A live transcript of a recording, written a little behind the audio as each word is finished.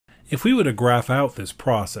If we were to graph out this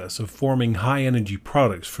process of forming high-energy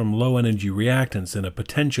products from low-energy reactants in a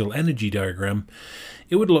potential energy diagram,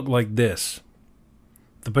 it would look like this.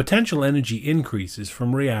 The potential energy increases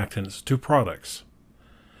from reactants to products.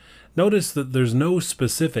 Notice that there's no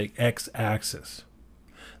specific x-axis.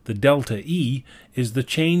 The delta E is the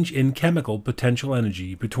change in chemical potential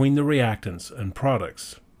energy between the reactants and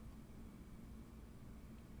products.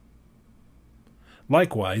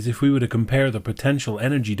 Likewise, if we were to compare the potential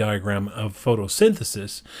energy diagram of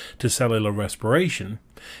photosynthesis to cellular respiration,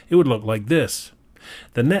 it would look like this.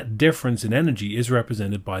 The net difference in energy is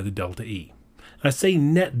represented by the delta E. I say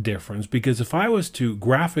net difference because if I was to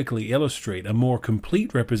graphically illustrate a more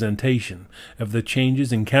complete representation of the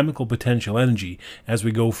changes in chemical potential energy as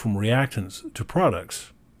we go from reactants to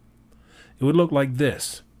products, it would look like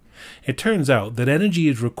this. It turns out that energy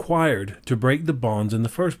is required to break the bonds in the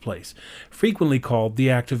first place, frequently called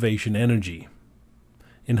the activation energy.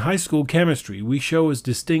 In high school chemistry, we show as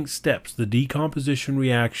distinct steps the decomposition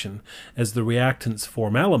reaction as the reactants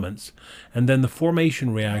form elements, and then the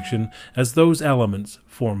formation reaction as those elements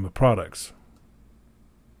form the products.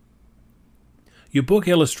 Your book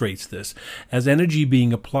illustrates this as energy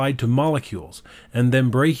being applied to molecules and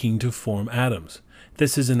then breaking to form atoms.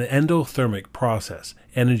 This is an endothermic process.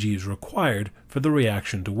 Energy is required for the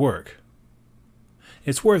reaction to work.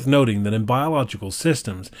 It's worth noting that in biological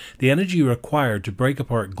systems, the energy required to break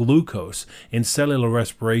apart glucose in cellular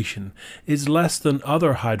respiration is less than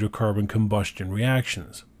other hydrocarbon combustion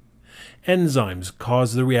reactions. Enzymes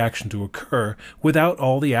cause the reaction to occur without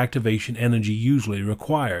all the activation energy usually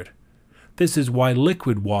required. This is why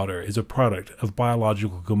liquid water is a product of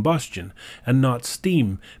biological combustion and not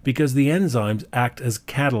steam, because the enzymes act as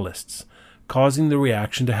catalysts, causing the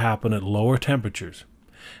reaction to happen at lower temperatures.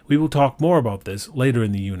 We will talk more about this later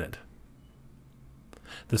in the unit.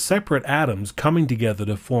 The separate atoms coming together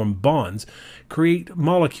to form bonds create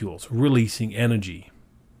molecules releasing energy.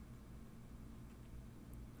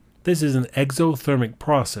 This is an exothermic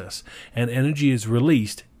process, and energy is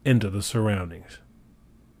released into the surroundings.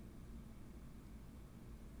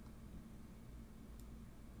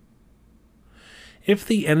 If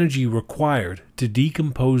the energy required to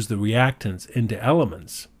decompose the reactants into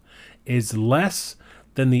elements is less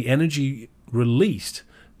than the energy released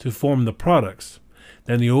to form the products,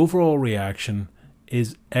 then the overall reaction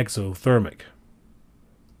is exothermic.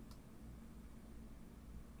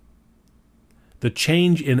 The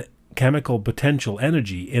change in chemical potential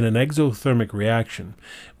energy in an exothermic reaction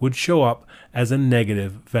would show up as a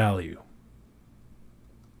negative value.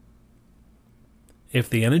 If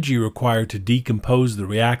the energy required to decompose the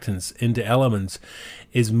reactants into elements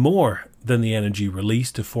is more than the energy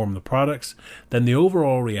released to form the products, then the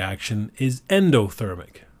overall reaction is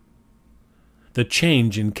endothermic. The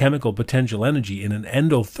change in chemical potential energy in an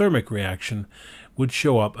endothermic reaction would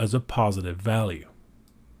show up as a positive value.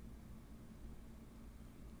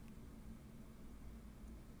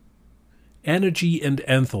 Energy and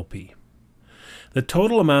enthalpy. The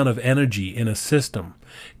total amount of energy in a system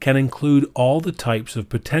can include all the types of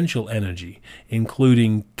potential energy,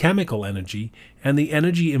 including chemical energy and the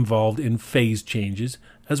energy involved in phase changes,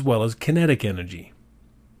 as well as kinetic energy.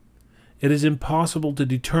 It is impossible to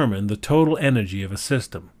determine the total energy of a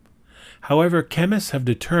system. However, chemists have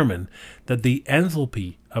determined that the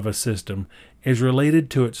enthalpy of a system is related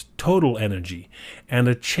to its total energy, and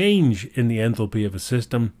a change in the enthalpy of a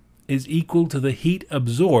system is equal to the heat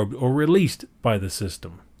absorbed or released by the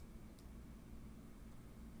system.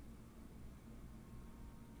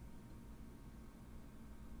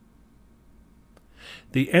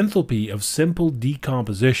 The enthalpy of simple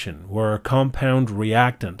decomposition, where a compound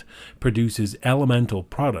reactant produces elemental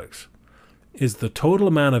products, is the total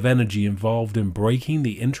amount of energy involved in breaking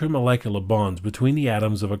the intramolecular bonds between the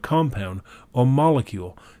atoms of a compound or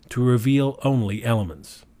molecule to reveal only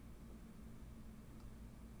elements.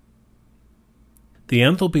 The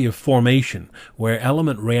enthalpy of formation, where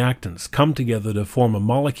element reactants come together to form a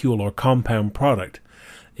molecule or compound product,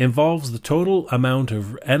 involves the total amount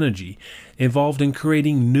of energy involved in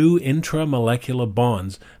creating new intramolecular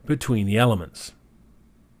bonds between the elements.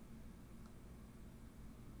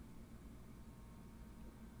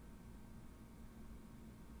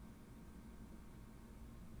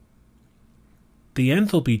 The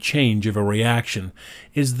enthalpy change of a reaction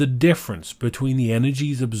is the difference between the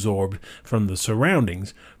energies absorbed from the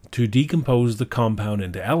surroundings to decompose the compound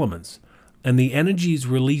into elements, and the energies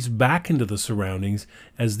released back into the surroundings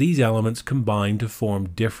as these elements combine to form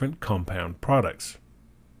different compound products.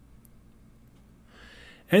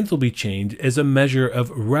 Enthalpy change is a measure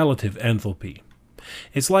of relative enthalpy.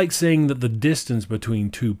 It's like saying that the distance between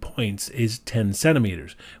 2 points is 10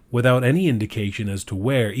 centimeters, without any indication as to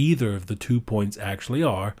where either of the 2 points actually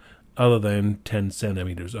are, other than 10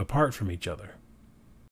 centimeters apart from each other.